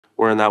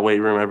We're in that weight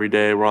room every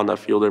day. We're on that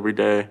field every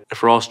day.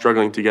 If we're all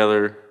struggling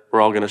together,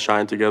 we're all going to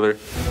shine together.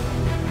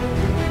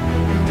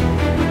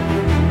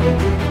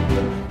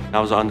 I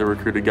was an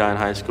under-recruited guy in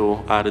high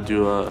school. I had to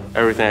do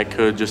everything I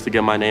could just to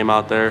get my name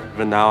out there.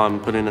 Even now, I'm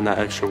putting in that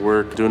extra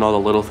work, doing all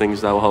the little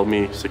things that will help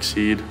me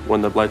succeed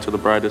when the lights are the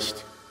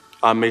brightest.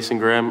 I'm Mason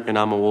Graham, and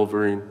I'm a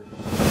Wolverine.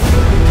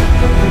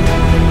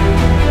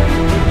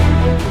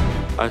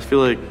 I feel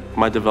like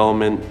my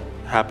development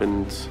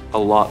happened a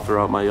lot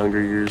throughout my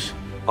younger years.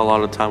 A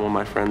lot of time when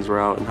my friends were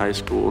out in high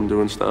school and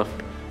doing stuff,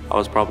 I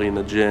was probably in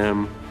the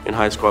gym. In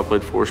high school, I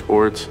played 4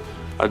 sports.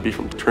 I'd be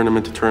from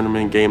tournament to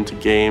tournament, game to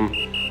game,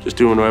 just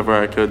doing whatever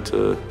I could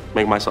to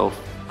make myself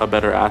a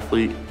better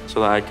athlete so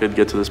that I could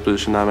get to this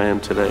position that I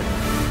am today.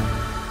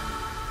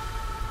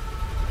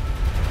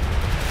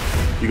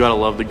 You gotta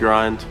love the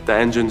grind. The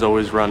engine's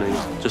always running.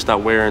 Just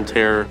that wear and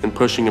tear and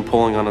pushing and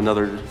pulling on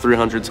another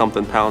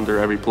 300-something pounder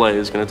every play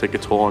is gonna take a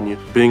toll on you.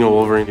 Being a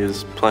Wolverine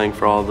is playing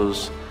for all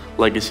those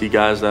legacy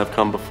guys that have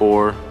come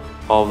before,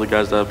 all of the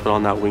guys that have put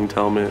on that winged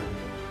helmet,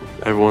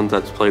 everyone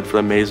that's played for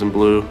the Maize and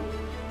blue.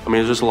 I mean,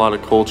 there's just a lot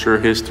of culture,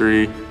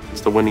 history.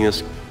 It's the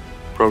winningest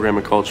program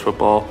in college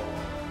football.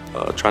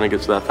 Trying to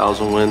get to that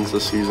 1,000 wins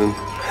this season.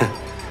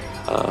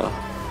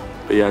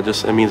 But yeah,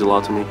 it means a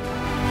lot to me.